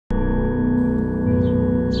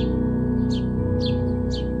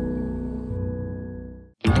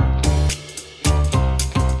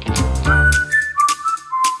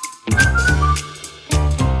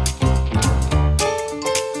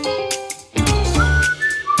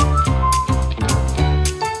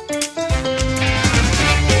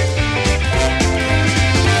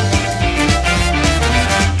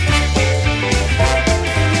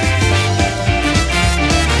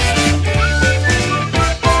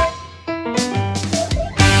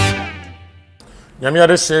Yamia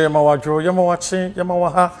de share ma wadro, yama wachi, yama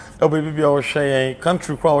waha, e baby o share,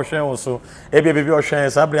 country kwa o share also, e baby o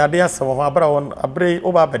share, sabre ade asem ho abra won abre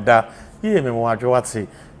oba beda, ye me mo wadro wate.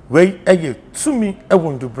 Wei eye tumi e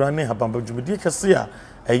wondu brane habamba djumedi kese a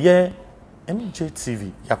eye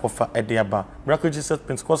MJTV yakofa ediaba Miracle Jesus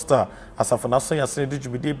Pentecostal asafana so yasene de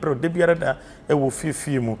djumedi bro de biara da e wo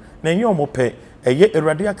fiefie mu na enye omope eye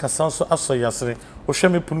erade akasa so aso yasene wo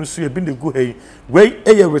hweme punu so e bi ne gu hei wei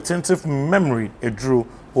eye retentive memory edro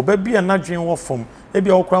obabi anadwen wo fom e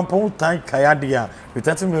bia wo krampon tan kayade a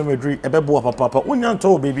retentive memory ebebo papa wonya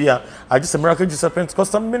nto obabi a agise Miracle Jesus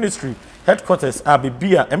Pentecostal Ministry headquarters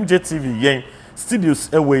abibia MJTV yen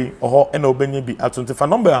studios away oho ena obenye bi atunte fa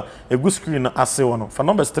number egu screen na ase wono fa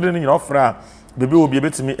numbers 3 ni ofra bebe obi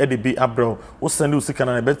ebetimi edb abro wo send usika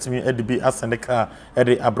na ebetimi edb asende ka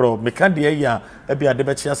ede abro meka de ya ebi ade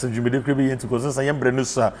be chi asdwumede krebi yenti ko sensa yembre no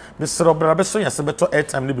sa mesro bra be so yase beto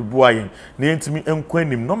airtime ne bibu ayen na yentimi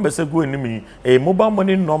enkwanim numbers egu enimi mobile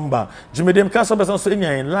money number dwumede meka so be so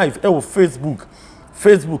enyan live e wo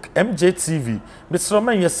Facebook MJTV Mr.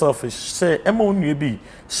 Man yourself share emo nue bi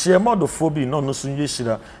share modophobia no no so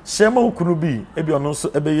yeshira share ma ukunu bi ebi ono so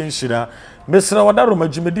ebe yenshira Mr. Wadaro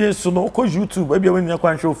majumedi so no ko YouTube ebi wanya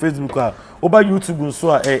kwanhwe Facebook a oba YouTube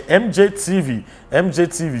nso a MJTV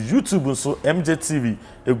YouTube nso MJTV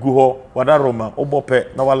egu ho Wadaro ma obope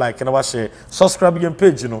na wa like na wa share subscribe gen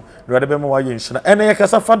page no rade be ma wa yenshira ene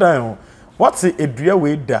yakasa fadan ho what's edua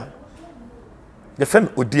we da the friend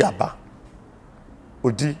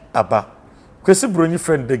Odii aba. Kwesi broni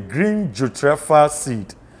friend the green jutrefa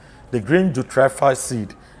seed. The green jutrefa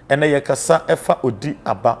seed. Ene ye kasa efa Odii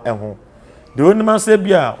aba eho. De oni man se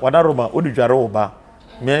bia wadaroma odi dware oba.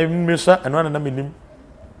 Me mesha eno na menim.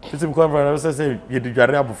 Fitim ko brother say ye di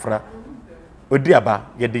dware abofra. Odii aba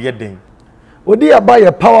ye de yeden. Odii aba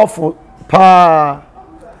ye powerful pa.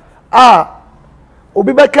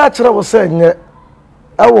 Obi be ka kire wo se nye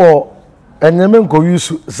ewo enyeme nko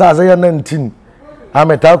yusu zaza ya 19.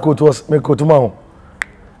 Ameta kotu was me kotuma ho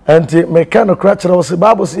enti me ka no kra kire wo se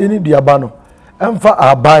bible se ni duaba no emfa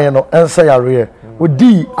aban no ensa yare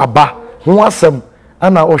Odii aba ho asem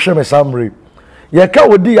ana wo hwe me samre ye ka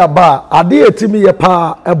Odii aba ade etimi ye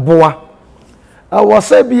pa eboa wo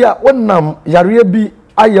se bia wonnam yare bi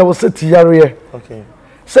aye wo se ti yare okay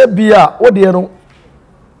se bia wo de no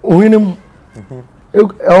ohinim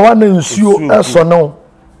wa na nsuo eso no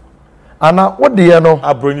ana wode no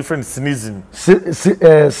abroni friend sneezing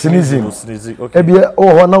sneezing okay ebia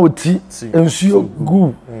ho na oti ensuo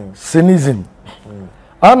gu sneezing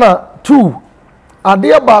ana 2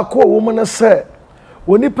 ade ba ko wo mo ne se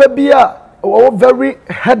onipa bia wo very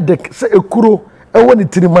headache se ekuro ewo ni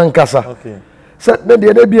tiriman kasa okay se ne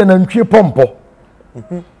de bia na ntwe pompo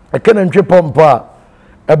eke na ntwe pompo a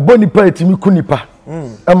eboni pa etimi kunipa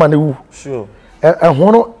ama ne wu sure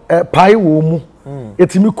hono pai wo mu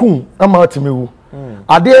etimi kun ama atimi wu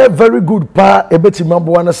ade very good pa ebetimi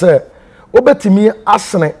abo na se obetimi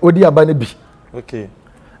asene Odii aba na bi okay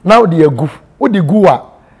now de agu odi gu a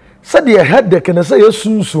se de headache na se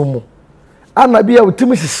yesunsun mu ana bia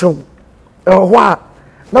otimi sisew ho a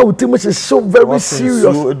na otimi sisew very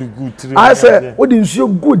serious I say odi nsuo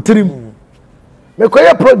good trim me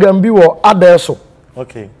koye program bi wo adeso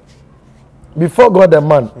okay before God and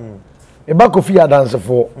man Eba Kofi dance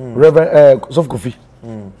for Reverend Sof Kofi.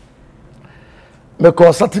 Me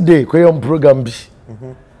ko Saturday ko yom program bi.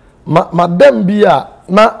 Madam bi a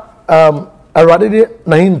na awade de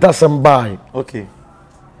na hintasem bai. Okay.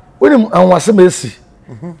 Wonim anwase mesi.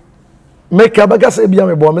 Me ka baga se bia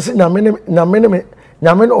me bo me se nyame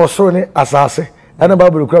ne osoro ne asase. Ana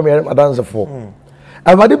Bible kura me dance for.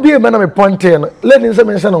 Awade bi me na me ponte no. Lady se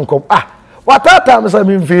me se no nkom. Watata me se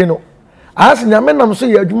me mfi no. As nyame nam so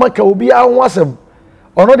ye adwuma ka obi anwo asem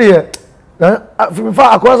ono de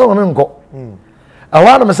fa akwasa wono nko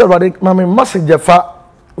awana me say brother ma me message fa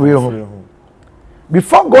we ho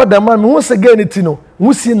before God the man me won se ga ni ti no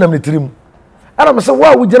wusi nam ni tirim ana me say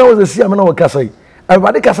wa wo gina wo ze sia me na wo kasa yi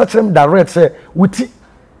everybody kasa kirem direct say wuti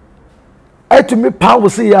ai to me pa wo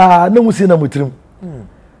se ya na wusi nam tirim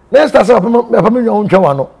next time pa me nwa ntwa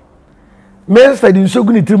wa no me say di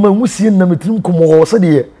nsogu ni tirim wusi nam tirim komo se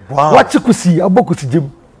de Wachi kusi abokusi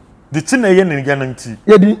jem. The thing ye nga nanti.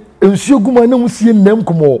 Ye di ensuo guma na musie nam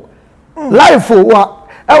komo. Life wa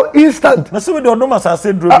instant. Na se we do no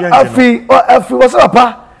masase dro bi anke. Afi was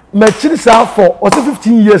papa machine sa for was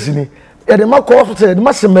 15 years ni. E de ma ko so de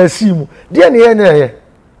ma se masi mu. De ne ye ne ye.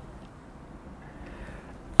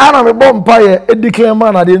 Ana me bom pa ye ediclare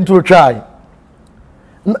man na de nto try.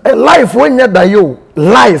 Life when ya da yo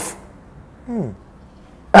life.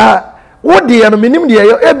 What the minim the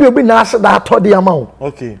ebi obi na ase da atọ de ama wo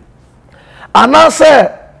okay anase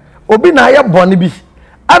obi na ye bone bi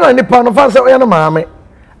ana nipa no fa se oye no maame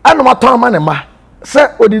ana maton ama ne ma se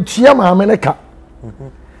odi tua maame ne ka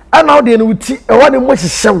ana odi ne wuti e wone mo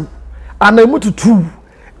hihyew ana mututu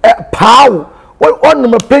paaw won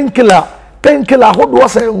no painkiller hodo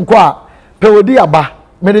se nko a pe odi aba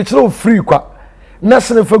me de kire free kwa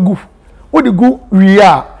nesene fa gu odi gu wi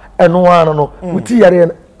a eno ano no wuti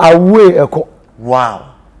yare away eko wow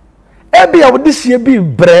ebi a wodi sie bi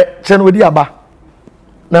bre che no odi aba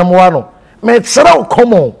na mo ano me kire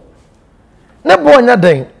common ne bo nya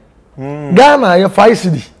den Ghana ye 5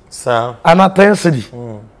 cedi sa ana 10 cedi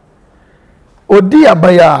odi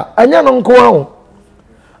aba ya anya no nko ho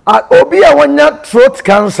obi a wanya throat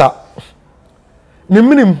cancer ni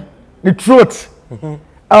minim ni throat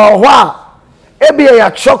hwa ebi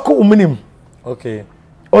ya choko uminim okay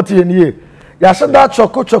oti eniye ya se da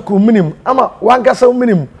choko uminim ama wankasa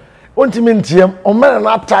uminim ontimi ntiem o mena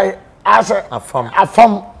na tai ase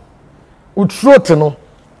afam u throat no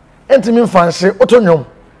entimi mfanse otonyom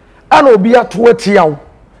ana obi ato atiaw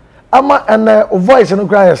ama ene voice no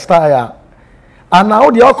cry style ana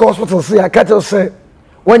o de hospital say akate say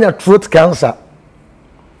when your throat cancer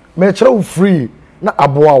me chere free na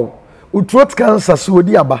aboawo u throat cancer so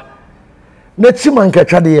odi aba na chima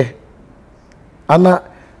nkatwade ana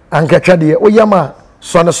ankatwade oyama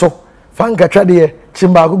so ne so fa nkatwade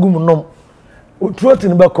chimba agugum nom u throat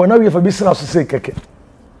ni be ko na we fa bi sina so say keke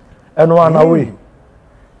eno ana we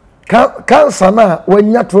cancer na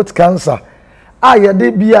wanya throat cancer a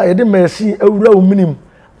yede bia yede machine awura ominim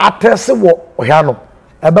atese wo ohia no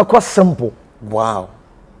ebe ko simple wow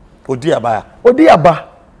odi aba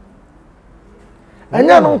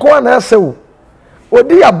anya no nko na esewo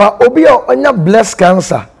odi aba obi a onya breast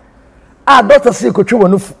cancer a doctor say ko twe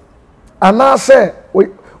wonufu ana say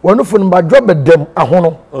wonufu no ba dro bedem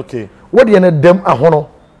ahono okay wodi ne dem ahono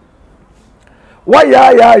wa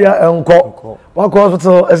ya enko wa ko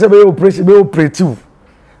hospital ese be operative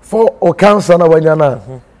for o cancer na wanya na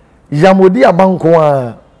yamodi aba nko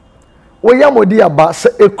a wo yamodi aba se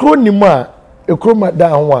ekronim a ekroma da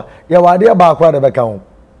ho a ya wade aba akwa de beka ho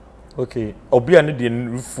okay obi a ne de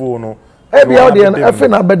rufuo no ebia o de afi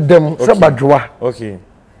na bedem se badwoa okay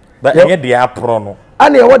ba enye de apro no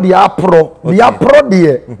ana e wo de apro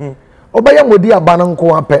de obaya modi aba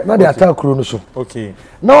nko ape na de atakro no so okay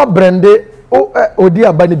na o brande odi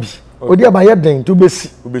aba ne bi odi aba ye den to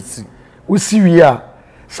besi usi wi a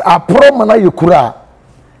apro mana yekura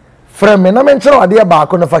frame na menchere ade aba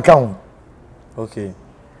akọ na faka ho okay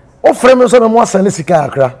o frame so na mo asane sika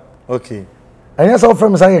akra okay anya so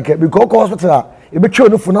frame sa yeke because hospital e be twe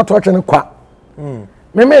no fu na to atwe ne kwa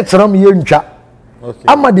me chere me ye ntwa okay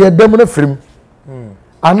ama de edem na frim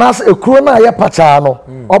anas ekuro na ye pacha no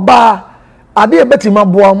oba ade e betima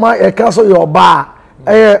boa ma e ka so ye oba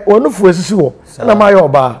onufu esisi wo na ma ye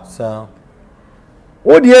oba sa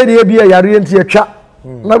odi e bia yare enti atwa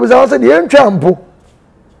na bi za se de ntwa mpo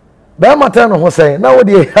ba mata no ho sen na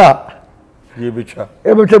odi ha ye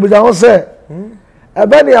betwa bi za ho se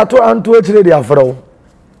ebe ni ato anto akire de afro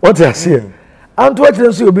what you see anto akire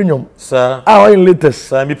nso obi nyom sa in latest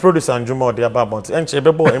sa mi producer Anjuma de about enche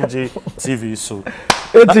bebo MG TV so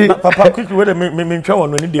eti papa quick we me ntwa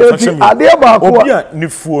wono ni de fashion me ade ba ko obi a ni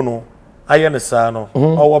fuo no aye ne sa no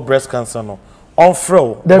owo breast cancer no on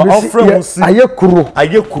fro si aye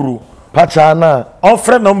kuru pacha na on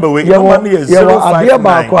friend number we number na 059 ade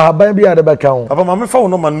ba ko haban bi ade beka ho papa ma me fa wo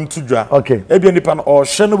number no tudwa okay e bia nipa no o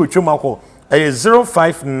hye no betwem akọ aye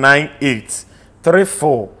 0598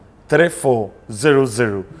 34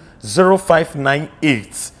 00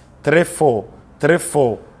 0598 34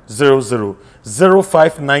 00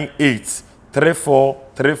 0598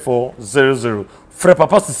 34 00 Fre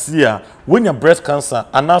papa sisia when your breast cancer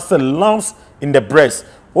and also lumps in the breast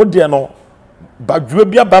o de no badwe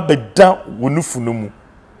bia ba beda wonufu no mu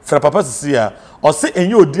Fre papa sisia o se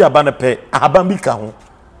enye odi aba ne pe aba bi ka ho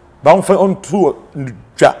ba on fa on tu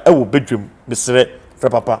dwa e wo bedwem mesre Fre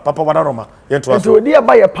papa wada roma yento aso odi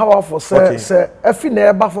aba ye powerful se afi na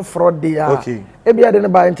eba foforo de a e bia de ne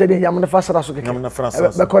ba nche de yam ne fasara so keke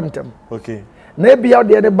be kontem okay na bia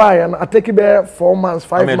de buy and atake be 4 months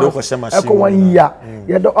 5 months e ko 1 year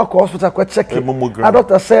ye do hospital ko check a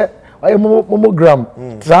doctor say mammogram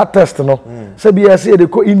that test no say bia say de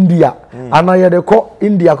ko India ana ye de ko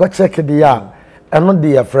India ko check de ya eno de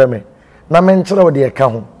ya frame na men kire wo de ka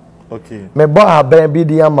ho okay me bo aban bi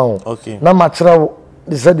de ama ho na ma kire wo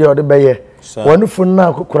de say de o de be ye wanufu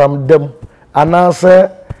na kokuram dam ana say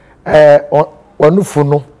wanufu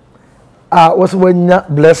no was wanya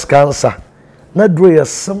breast cancer na dro ye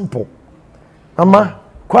simple ama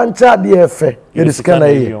kwanta de efe ye diska na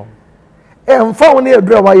ye mfa woni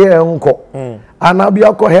adura wa ye enko ana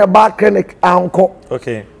bia ko Herbal clinic anko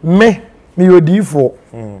okay me odifo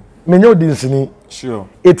me nyo dinsini sure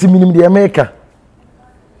eti minim de America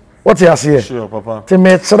what you say sure papa te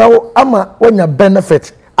me tsrawo ama wonya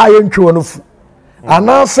benefit aye ntwe no fu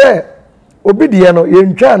ana se obi de no ye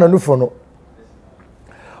ntwa na no fu no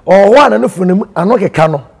o ho ana no fu no ano keka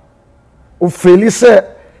no o feli se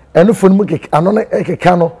eno fu no keka ano na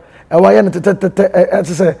keka no e wa ye no tete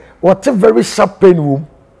say what very sharp pain wom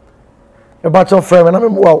e ba cho frame na me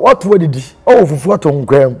what we didi o fufu ato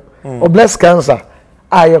nkwam o breast cancer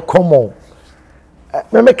aye common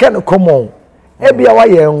me can common e bia wa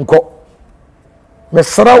ye nko me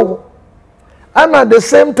srawo ana the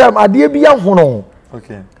same time ade bia hono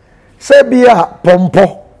okay se bia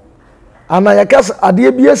pompo ana yakas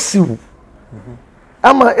ade bia siw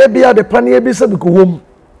ama e bia de pane bi se biko wom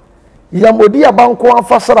yamodi abanko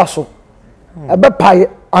afasara so ebe pai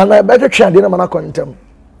ana ebe twetwe ade na mana kontem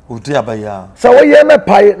odi abaya se wo ye me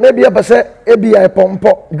pai na bia be se e bia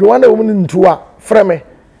pompo dwoana wo mu ntuwa freme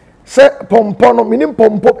se pompo no minim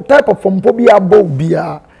pompo type of pompo bia bo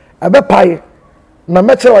bia ebe pai na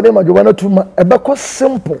meche wade ma dwoana tuma ebe ko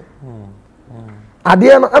simple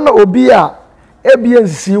ade no ana obi a ebia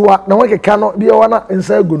nsiwa na wakeka no bia wana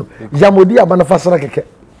nsa agunu yamodi abana fasara keke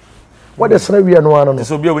what is right we no ano no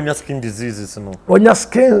so bia wonya skin diseases no wonya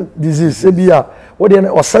skin disease ebia wode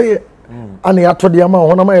osay ana yato de ama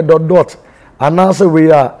ho na ma dot ana se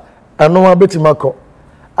we a ano abetimako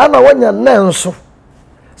ana wonya nenso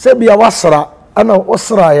se bia wasra ana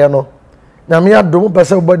osra ye no na me adom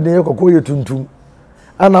pese obodin kokko ye tuntum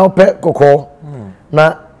ana ope kokko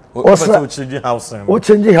na osra o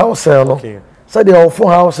change house no say the ofo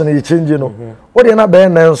house na ye change no wo de na be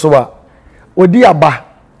nenso a odi aba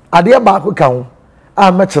ade ba ko kan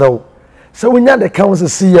a mekrew se wonya de kan se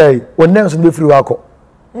CI wonnenso be firi wako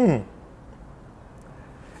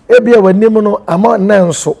ebia wanim no ama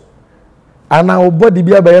nenso ana obodi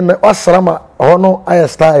bia be na osrama hono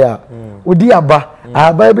ayestaya odi aba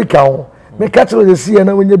aba bi kan me catch the CI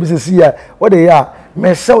na wonya bi se CI wo de ya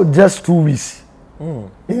me sell just 2 weeks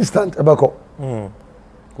instant abako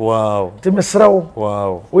wow timesrawo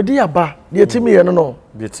wow odi aba de timi ye no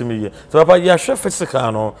de timi ye so papa ya hwe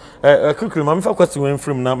physical no kukuru ma me fa kwati wen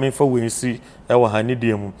from na me fa wen si e wa ha ni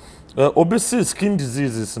de mu obesi skin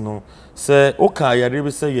diseases no se oka yare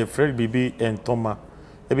bi se ye fred bibi entoma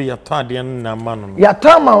e bi ya to ade na ma no ya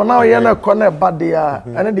tama na ye na ko na ba de a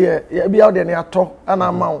ene de ya bi ya de na ato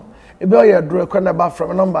ana ma wo e bi ya duro ko na ba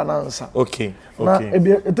from number na nsa okay na e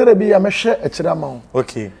bi etere bi ya me hwe e kire ma wo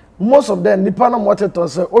okay most of them nipa na moteto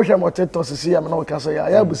se o hwe moteto se si ya me na o ka se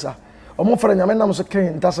ya busa o mo fere nyame nam so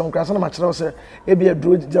ken ntasam kra se na ma kire se e bi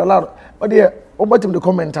duro jira o de o batim de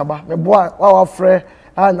comment aba me boa wa fre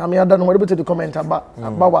a nyame ada no mo de batim de comment aba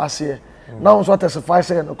wa ase na on so testify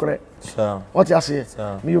say no kre sure what you say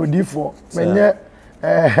me odifo menye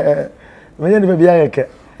menye ni bia yeke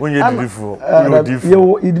wonye didifo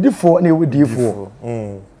yo ididifo na ewo difo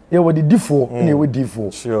ye wo didifo na ewo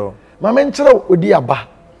difo sure ma me nkire odi aba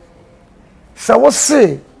sa wo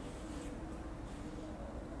se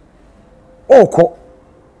oko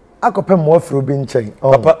akopɛ mo afro bi nkyɛn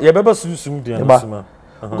papa ye beba susum dia no suma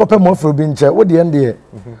akopɛ mo afro bi nkyɛn wo de ende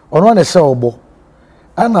ɔno na hyɛ obo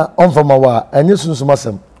ana ɔmfama wa anye susum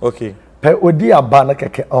asɛm okay pɛ odi aba na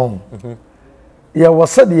kɛkɛ ye wo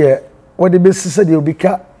se de wo de besi se de obi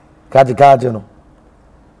ka kaje no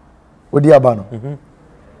odi aba no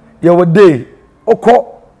ye wo de okɔ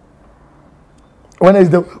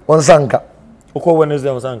Wednesday on sanka okɔ Wednesday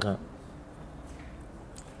on sanka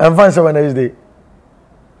and fancy Wednesday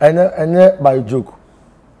anya by joke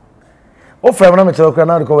o frame na me chere okra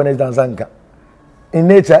na de Wednesday on sanka in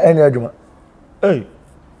nature any adwuma hey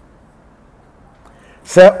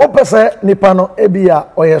se o pese nipa no ebia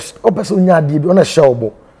o yes o pese onya ade bi o na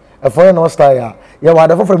shawbo e for you no style ya ye wa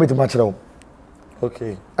da for frame to ma chere o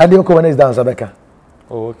okay ade okɔ Wednesday on sabeka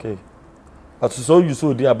oh okay but so you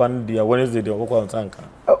so dey aban dey Wednesday dey okɔ on sanka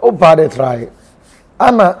o ba dey try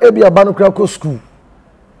ana ebia ba no kra ko school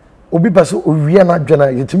obi pese o wie na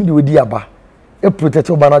dwena yetimi de odi aba e protect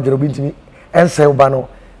o ba na dwena obi ntimi ense o ba no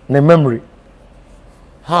ne memory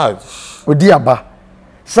hard odi aba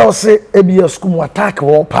so say ebia school mu attack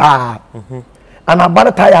wo pa ana ba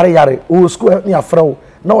na ta yare o school ni afrawo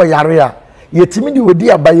na o yare a yetimi de odi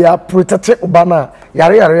aba ya protect o ba na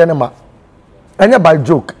yare ne ma anya by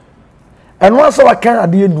joke and once I can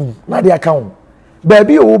ade enu na de aka ho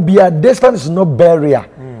baby o bia distance is no barrier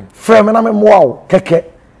frame na me moa keke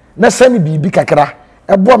na send bibi kakra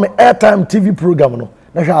e bo me airtime TV program no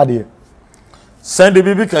na hwa ade send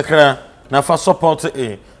bibi kakra na fa support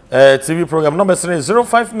TV program number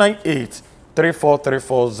 0598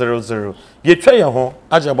 343400. Ye try your home,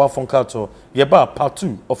 Ajaba Fonkato, Yeba part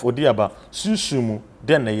 2 of Odiaba, Susumu,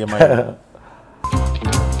 then ye my.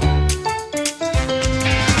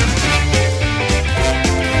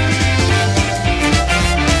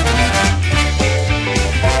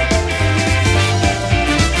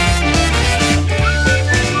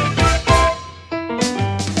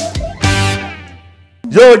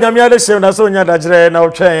 Yo, Yamiade Shem, na so nya dajre na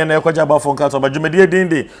otwen na ekoja ba fonka to badwumedie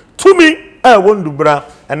dindi. Tumi won dubra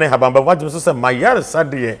ene habamba wadwum so se mayare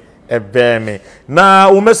sade ebeme. Na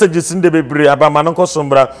o messages inde bebre abama no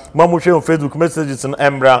kosombra, mamuhwe on Facebook messages no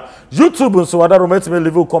embra. YouTube so wada rometime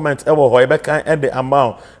leave comment ewo ho ebekan and the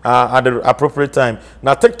amount at the appropriate time.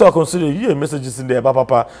 Na TikTok consider you messages inde eba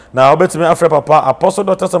papa. Na obetime afre papa Apostle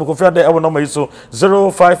Dr. Sam Kofi Ade ewo no mai so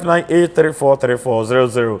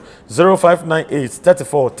 0598343400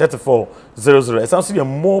 0598343400. It's also your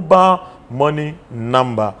mobile money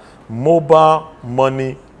number. Mobile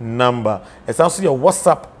money number. It's also your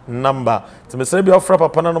WhatsApp number. To me say be offer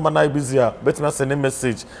papa no man busier. Bet me send a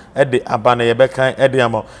message at the abana ye bekan e de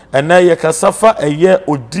amo. And na ye kasafa eye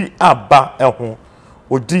odi aba eho.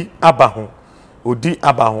 Odi aba ho. Odi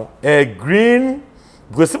aba ho. A green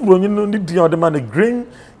because bronyi no ni di on the man green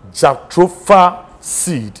jatropha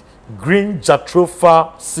seed. Green jatropha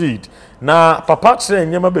seed. Na papa chere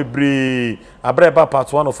nyema bebre abreba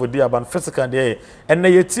part 1 of Odiaba physical dey and na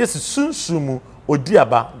yetie sunsumu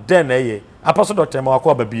Odiaba den na ye Apostle Dr.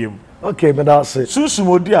 Mawako babiem. Okay, me da say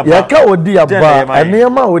sunsumu Odiaba ye ka Odiaba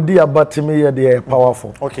enema Odiaba timi ye dey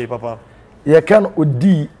powerful. Okay papa ye kan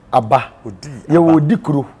Odiaba ye odi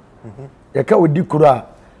kuro ye ka odi kuro a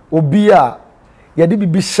obi a ye de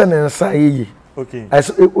bibi hye nsa ye. Okay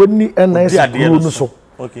as oni na ese kuro no so.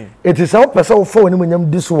 Okay it is how person wo fa woni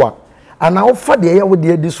monyam di so a ana wo fa de ye wo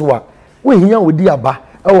de di so a wo hia Odiaba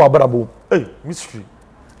e wo abrabo. Hey mystery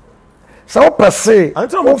so person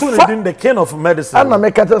wo fa the king of medicine ana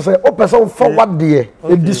make it say o person wo fa what de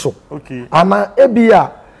e di so. Okay ana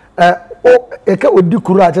ebia o e ka odi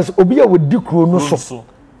kuro a chese obi a odi kuro no so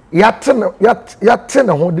yate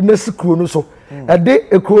ne ho de nasi kuro no so e de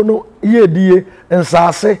ekuro no ye die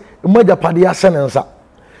nsase moja pade ya sene nsa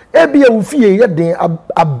ebia wo fie ye den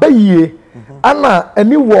abaye ana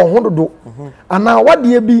ani wo hododo ana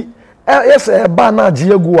wade bi yese ba na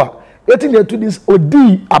age agu a eti na to this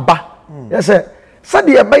Odii aba yese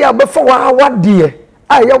sade e ba ya be fa wa wade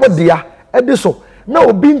a ye wode ya edi so na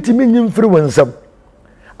obi ntimi nyimfiri wansam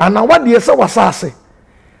ana wade se wasase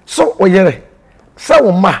so oyere se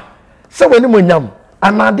wo ma se woni monyam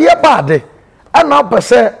ana de ba de ana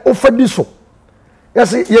pese ofadi so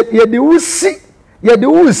yese ye de wusi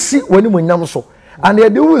woni monyam so ana ye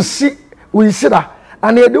de wusi unsira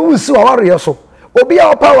ana ye de wusi wa ware so obi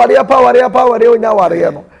a power onya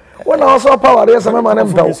ware no wona also power se mema na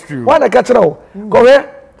mtawo wona ka kire wo kowe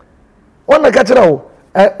wona ka kire wo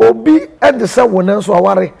obi ende se wona so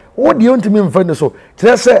ware wo de ontimi mfa ne so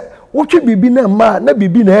kire se wotwe bibi na ma na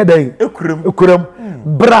bibi na edan ekuram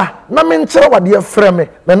bra na me nkire wade freme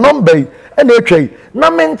me number yi na etwai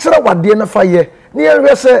na me nkire wade na fa ye ne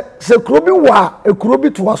ye se kurobi wa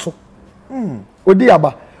ekurobi to aso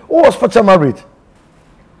Odiaba who was special married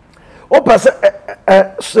o person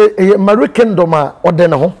say Mary Kingdom or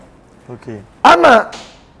den ho. Okay ana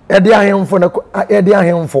e de ahemfo na e de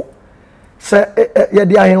ahemfo se ye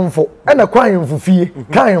de ahemfo ana kwa ahemfo fie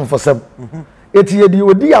ka ahemfo sem eti ye de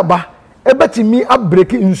Odiaba e betimi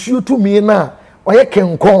abreki nsuo tumi na oye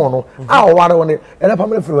kenkon no a ware woni e na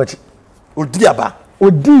pamele firi wachi Odiaba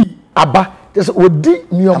just odi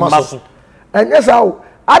nioma so enye sawo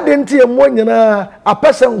adenti emo nyina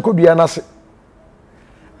apese nkodua na se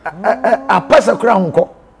apese kura nko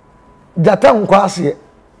jata nko ase.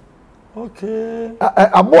 Okay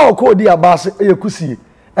abo ko Odiaba ase kusie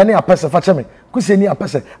ene apese fa cheme kusie ni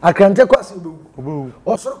apese akrante ko ase obu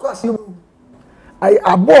osoro ko ase obu ai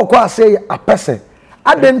abo ko ase apese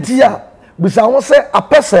adenti a bisa won se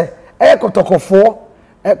apese kotokofo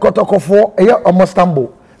Omostambo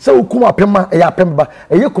se ukuma apema apemba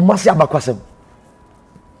kumasi abakwasem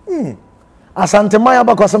asante maya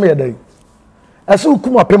abakwasem yedai ase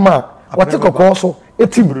ukuma apema wate kokoso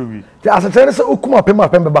etim ti asante se ukuma apema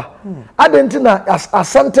apemba adenti na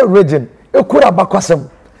asante region ekura abakwasem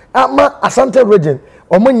ama asante region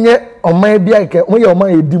omonye oman bia ke omoye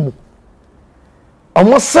oman edimu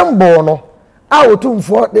Omostambo no a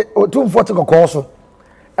otumfo te kokoso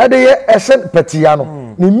ede ye esen petia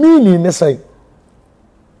no ni mini ne sai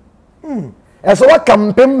eso wa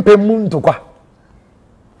kampempe muntu kwa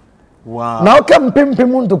wow na o kampempe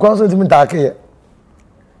muntu kwa so timi take ye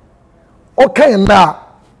o kan na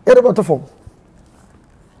ere botofo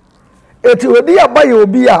eti odi aba ye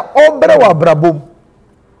obi a obere wa brabom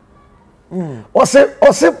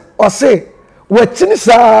ose wachini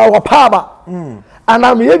saa wapaba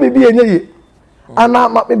ana me bibi enye ana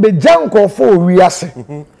ma be jankofo wiase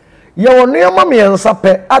ye wonu ma me ensa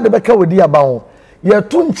pe ade beka odi aba ho ye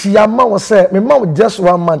tunchi ya ma wo se me ma just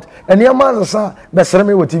 1 month ene ya ma sa be sere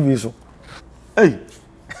me wo TV so hey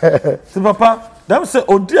si papa dem se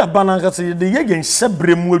odi aba na ka se de ye gen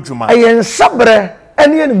sebre mu adwuma ayen sebre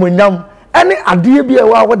ene ye ni monyam ene ade bi e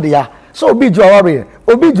wa wo de ya so obi ju aware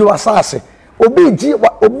obi ju asase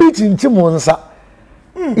obi chinchi mu nsa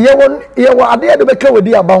ye wo ade de beka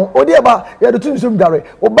wodi aba ho odi aba ye de tunsum dare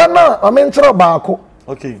oba na amenkyere baako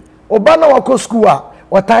okay oba na wako school a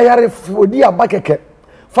watayare odi aba keke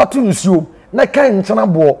fatu nsuo na kan nkyena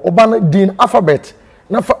bo oba na din alphabet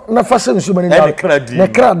na fa se nsuo mani dare na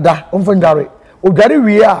krada onfo dare odare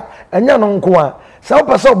wie a enya no nko a sa wo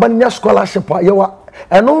pese oba nya scholarship a ye wa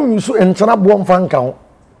eno nsuo nkyena bo mfa nka ho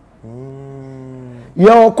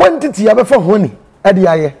your quantity ya befa honi ade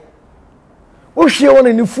aye o hwie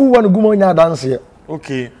woni ni fu wani gumo nya dance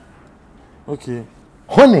okay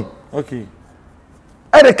honi okay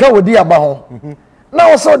ade ka wodi aba ho na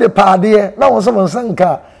wo so de paade na wo so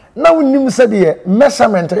nsanka na wonim se de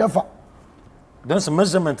measurement ya fa that's a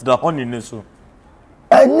measurement da honi ne so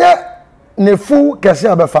enya ne fu kese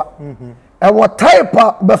abefa e wo type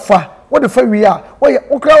befa wo de fa wi a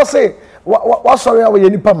wo kra wo se wo sorry a wo ye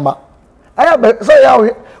nipa ma aya be so ya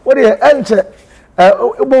wo de enche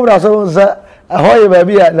ubowra so za ahoye ba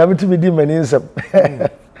bia na mitimi di mani nsem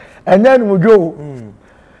enya ni mudwo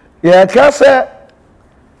ye ka se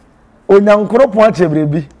onyankopon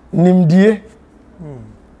atebrebi nimdie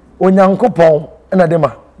onyankopon na de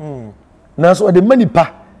ma na so de manipa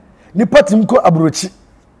nipa timko abrochi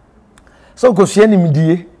so ko hye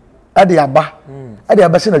nimdie ade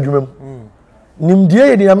aba se na dwumam nimdie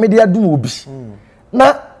ye de amede adum obi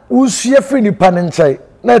na usue free nipa ne nkyai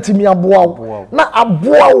na atimi aboa na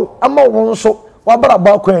aboa ama won so wabara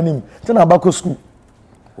ba kwa anim te na abako school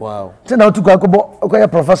wow te na otuko akobo okoye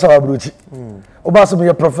professor abrochi oba so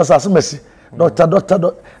me professor asemasi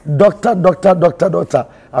doctor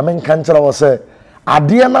amen kanchara wo se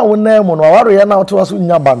ade na wona mu no waro ye na oto so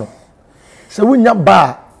nya ba no se wunya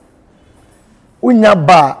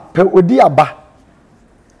ba pe odi aba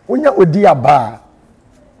wunya odi aba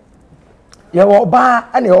ye wo ba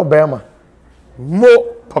ane wo ba ma mo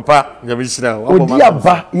papa yabishira odi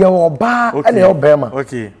aba ye wo ba ane wo ba ma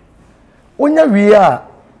okay wunya wi a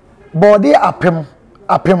body apem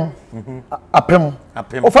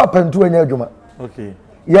ofa pantu anya adwuma okay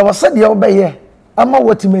ye wo se de wo ba ye ama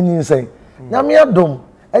wotimanyi nsen nyame adom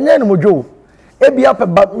enya ni modwo ebi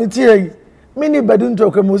apeba metie mini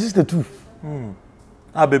badunto kwa mo sister 2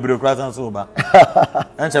 a bebre kura san so ba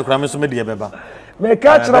enche kura me so me de beba me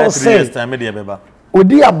ka kira wo se time de beba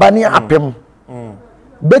odi abane apem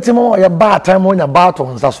betimo ye ba time onya ba to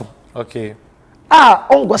nsa so okay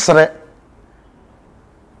ongo sere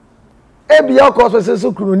ebi akọ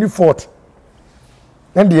so kunu ni fort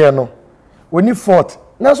ndie no oni fort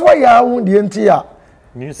na so ya hu de nti a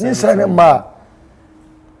ni sene ma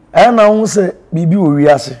na hu se bibi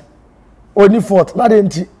owiase oni fort na de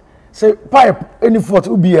nti se pipe any fort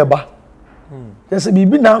ubi eba se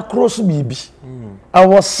bibi na cross bibi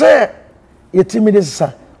awo se yetimi de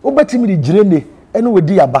sisa obetimi de girene ene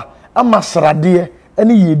wodi aba ama srade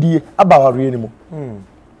ene yedie aba ware ni mu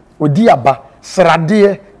odi aba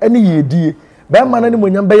srade ene yedie ba ma na ni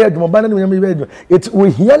monyam be yadwuma ba na ni monyam be yadwuma eti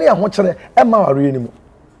ohia ne aho kere ema ware ni mu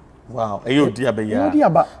wow eyo odi aba ya odi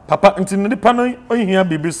aba papa nti ne pa no ohia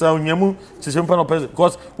bibi sa onyamu chiche mpa no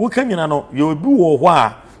because wo kanyina no ye obi wo ho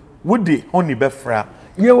a wodi honi be fra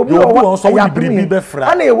ye obi wo so wodi bribi be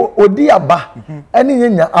fra ana odi aba ene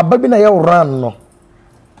nyanya aba bi na ye ran no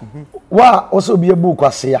wa oso bi ebu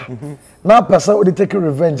kwase ya na pesa odi take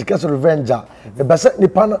revenge case revenge e bese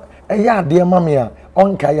nipa no eya ade mame a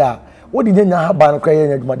onka ya wodi nyanya ha ba no kwa ye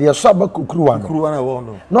nyaduma de so aba kukuruwa na wo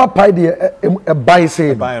no no pai de e bai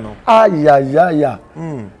say no ya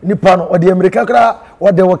nipa no odi america kra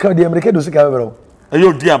wode wo ka odi america do sika bebero eyo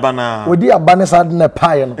odi aba na odi aba ne sad na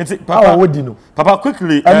pai no papa wodi no papa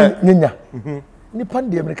quickly nyanya nipa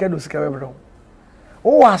de america do sika bebero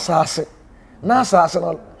o wasase na asase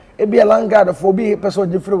no ebi alanga fo bi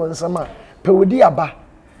person jefre won sama pe wodi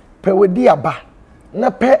aba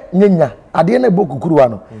na pe nyanya ade na bokukuruwa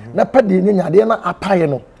no na pe de nyanya ade na apaye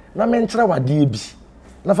no na menkyere wade bi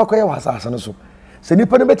na fa koye wasase no so se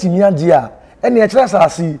nipa no betimi age a ene e kyere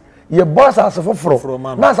asase ye boss asase foforo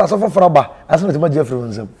na asase foforo ba asase no jefre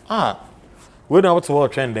won sam we na what to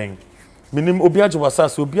trending minim obi age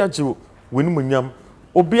wasase obi age woni munyam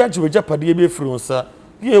obi age wajapade bi efiri won sa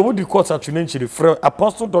Yeah, what the court actually from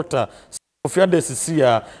Apostle Doctor Ofia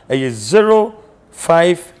Desisia a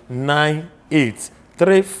 0598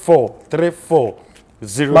 3434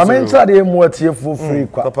 00. Mamenta de mu atie fu free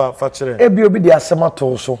kwa. Papa facture. Ebi obi de asema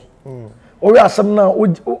to so. O wi asem na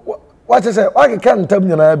what say why can ntam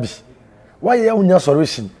nyana bi. Why ye unya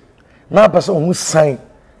solution. Na person hu sign.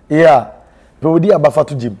 Yeah. Pe odi aba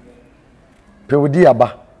fatu jim. Pe odi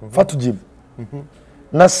aba fatu jim.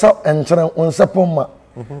 Na sa enchana onsepoma.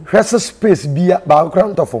 Hwese space bia ba kra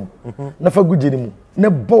ntofom. Na fa gugye ni mu. Ne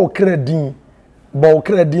bo kredin. Bo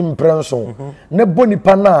kredin prenso. Ne bo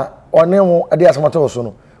nipa na one wo ade asamato so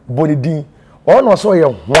no. Bo ni din. O no so ye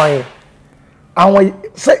hwan. Awon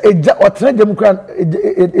se eja otena gem kra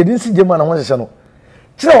edin si gem na ho hye no.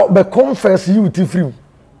 Kire be confess you ti free.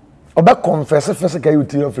 Oba confess first ka you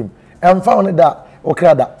ti free. Emfa on da o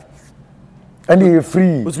kra da. Ani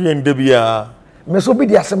free. Osu ye ndebia. Me so bi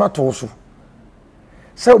di asamato so.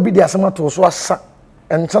 Se obi di asamato so asa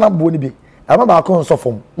enchana bo ni bi. Ama ba ko nso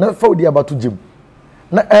fom. Na fa odi abato gem.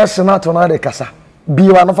 Na senator na de kasa.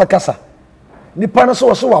 Biwa no fa kasa. Nipa no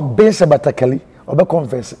so wa bense batakali. Oba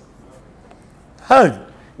confess. Hey,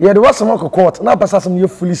 yeah, there was some court. Now, pass some your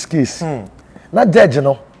foolish case. Not judge,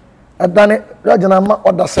 no. I done it. Judge, and I'm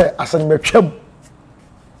order say, I said, me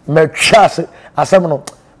chase, I said, no.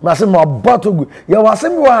 I said, my bottle. You was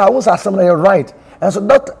saying, I was asking, you're right. And so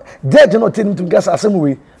that judge, no, telling to guess, I said,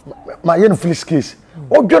 we, my young foolish case.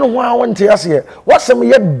 Oh, God, why I want to ask you, what's some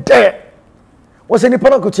yet there? What's any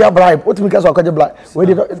panel could you bribe? What because I could bribe? Where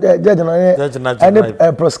did the judge and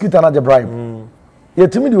the prosecutor not the bribe?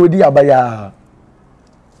 Yet to me, the Odii abaya.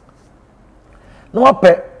 No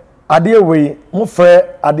ape ade we mo frɛ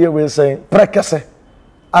ade we sɛn prekese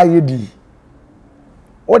ayedi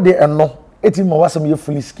o de eno eti mo wasam ye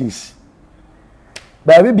foolish case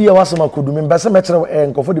ba bi bia wasam akodumi mbese me kyerɛ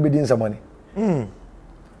nkofo de bedi nsamane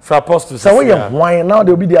for apostle so we ye hwan now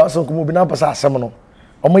de obi de wasam komo bi na pasa asem no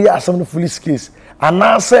omo ye asem no foolish case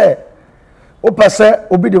ana sɛ o pese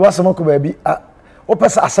obi de wasam akoba bi o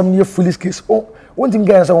pese asem no ye foolish case o wontim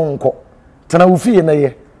gan sɛ wonko tena wo fie na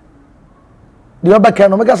ye the other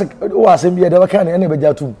can make us was in the other can any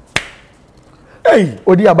bejatum. Hey,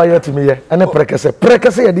 Odii abaya to me, and a precase,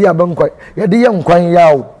 dear Banquai, a dear Quine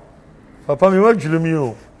Yao. Papa, me want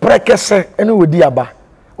you. Precase, and Odii aba.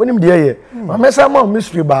 When him dear, my messa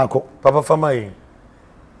mystery barco. Papa for my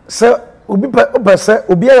Sir, Ubi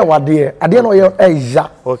Ubia, what dear, I didn't know your Asia.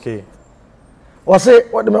 Okay. Or say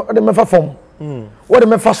what the mefa form. What the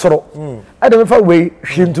mefa soro. I don't mefa way,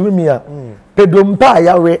 shin to me. Pedumpa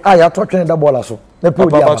yawe aya totwen da bola so na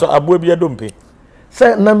podi aba so abo bia dompe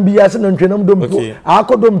se nam bia se nantwenam dompo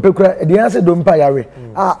akọ dompe kura e dia se dompa yawe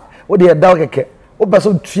wo de da keke wo ba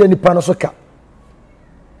so tua nipa no so ka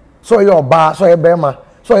so ye oba so ye bema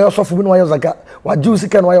so ye sofo bi no ye zaka wa juice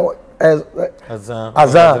kan wa ye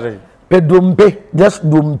azan pedumpe just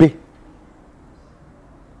dompe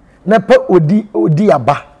na pe odi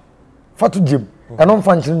aba fatu jim eno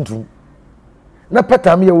mfa nchirintu na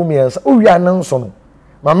patam ye wo miensa o wi anan so no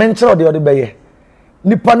ma men kire de beye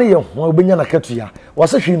nipa ne ye ho obenya na katua wo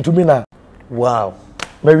se hwintumi na wow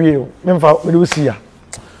ma wi me mfa me do sia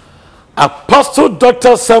Apostle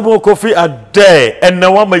Dr. Samuel Kofi Ade and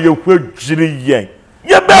na wa ma ye hu adwiri yen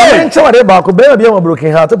ye be men kire de ba ko be bia ma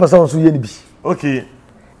broken heart person so ye ni bi okay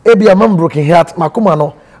e bia ma broken heart makoma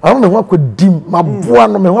no anu me ho akodim ma boa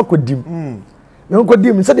no me ho akodim me ho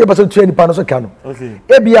akodim se de person tua nipa no so ka no okay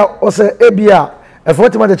e bia o se e bia e fo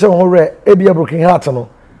tima de che ho re e bia broken heart no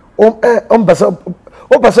pesa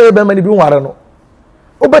o pesa e be mani bi nware no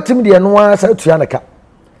o batim de no a sa tua naka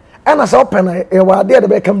ana sa open e wa de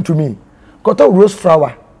be come to me koto rose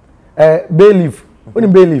flower bay leaf oni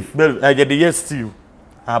bay leaf I get the yes stew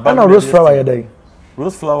ana rose flower ye dey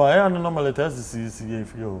rose flower I no normal it has see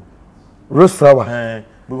if you rose flower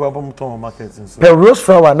we go up to market so pe rose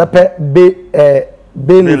flower na pe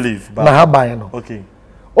bay leaf na haban no okay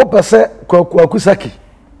o pese kwakusaki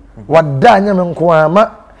wada anya me nko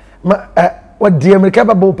ama wadi amerika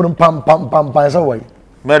ba bo pam so wai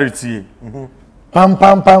merity pam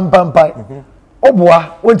oboa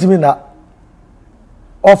wontimi na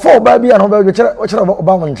ofo ba bia no ba kire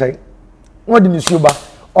oba mo nkyai wodi ni suba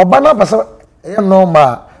oba na pese e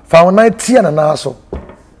normal fa wona tie na na so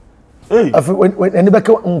afi eni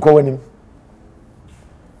beka nko wanim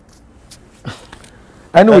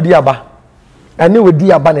ani Odii aba ani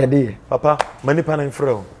Odii aba na de papa mani pa na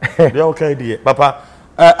infro dey okay dey papa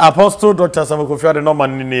Apostle Dr. Samuel Kofi Ade no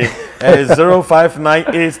man ni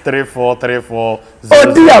 05983434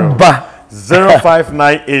 Odii aba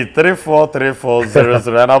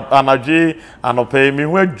 0598343400 and I'll pay me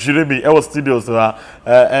when Jeremy our studios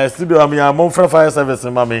studio I mean I'm from fire service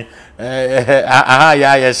mommy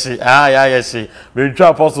yes we try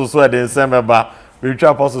apostle so the same ba we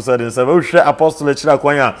try apostle so the same we share apostle lecture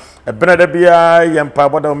kwanya e benada bia yempa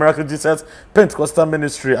boda miracle Jesus Pentecostal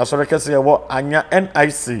ministry asore kese wo anya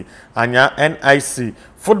NIC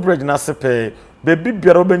footbridge na sepe baby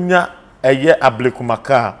biara obenya eye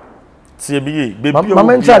ablekumaka tie baby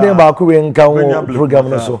mama nchade ba ko we nka wo program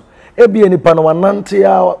no so ebie nipa no wanante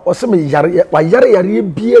a oseme yare wa yare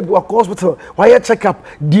bie wa hospital wa ye check up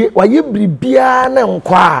die wa ye bribia na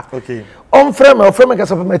nkwa okay on frame ka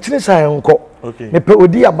safa ma chini sai nko okay me pe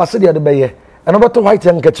odi abase de be ye eno beto white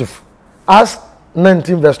handkerchief as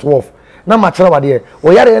 19 verse 12 na ma kire wade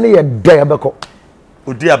wo yare ne ye de beko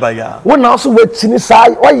odi abaya wo na so we chini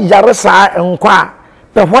sai wa yare sai nkwa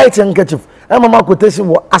pe white handkerchief mama quotation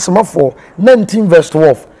wo asmafo 19 verse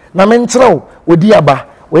 12 na me nkyerɛw odi aba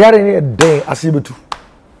wo yare ne den asibetu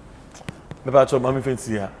me ba cho mami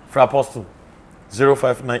fancy ya fra apostle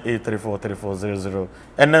 0598343400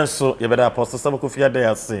 and then so you better apostle some kofia dey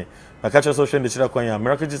ase na catch social in the chira kwanya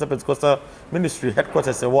Miracle Jesus Pentecostal Ministry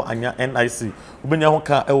headquarters ewo anya NIC ubenya ho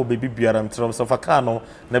ka ewo baby biara mtrom so fa ka no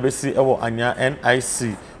na be si ewo anya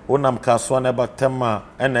NIC wonam kaso na ba tema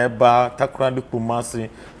na eba takura de kumase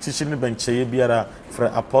chichi ni bencheye biara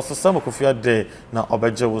fra apostle some kofia dey na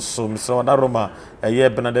obeje wo so mso da Roma eye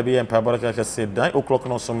benada be empa baraka ka se dan o'clock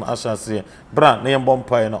no so ashase bra na yem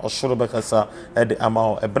bompa na osoro bekasa e de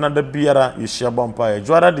ama e benada biara yeshia bompa e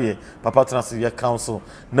juara de papa transi ye council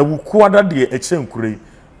na wukuada de echenkure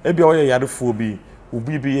e bia wo ye yarefuo bi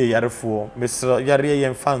ubi bi ye yarefuo mesra yare ye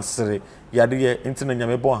mfansere yade ye intina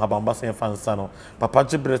nyame bon habamba se mfansa no papa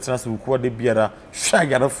gibre transi wukuada biara hwa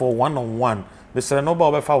yarefuo one on one mesra no ba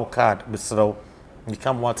obefa wo card mesra you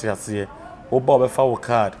come what you see o ba obefa wo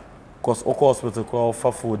card cause o hospital ko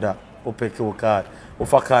fa foda o pick wo card o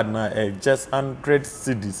fa card na just 100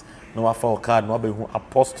 cedis no wa fa wo card no ba hu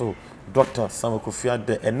apostle Dr. Samuel Kofia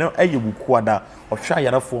de eno eye wukuada o hwa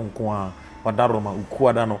yarefo nko a wadaroma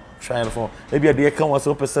wukuada no hwa yarefo e bia de kan wase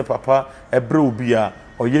opese papa ebre obi a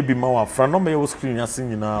oye bi ma wa fra no me wo screen ase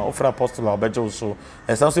nyina o fra apostle obeje so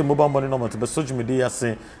esanso mobile money no to be so jumedi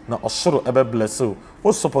ase na osoro ebe bless o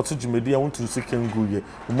support jumedi a wontu siken guye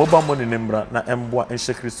mobile money nembra na emboa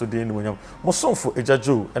enhye Kristo de ni wonyam mo sonfo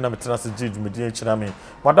ejajo na metrase jumedi a chira me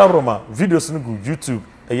wadaroma videos no go YouTube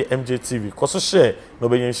MJTV. Koso share no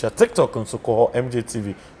be share TikTok nso ko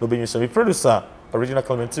MJTV no be share. Producer original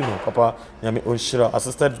Clementino Papa Nyame Onshira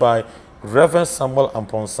assisted by Reverend Samuel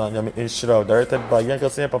Amponsa Nyame Onshira directed by Yanka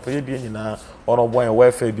Senior Papa Yebi nyina ono boy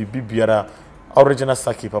welfare bibiara original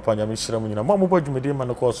Saki Papa Nyame Onshira mu nyina mo boy jumedi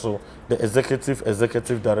man ko so the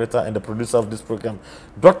executive director and the producer of this program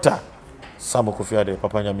Dr. Samuel Kofiade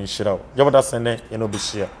Papa Nyame Onshira. Jabada sene you know be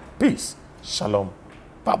share. Peace. Shalom.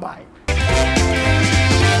 Bye bye.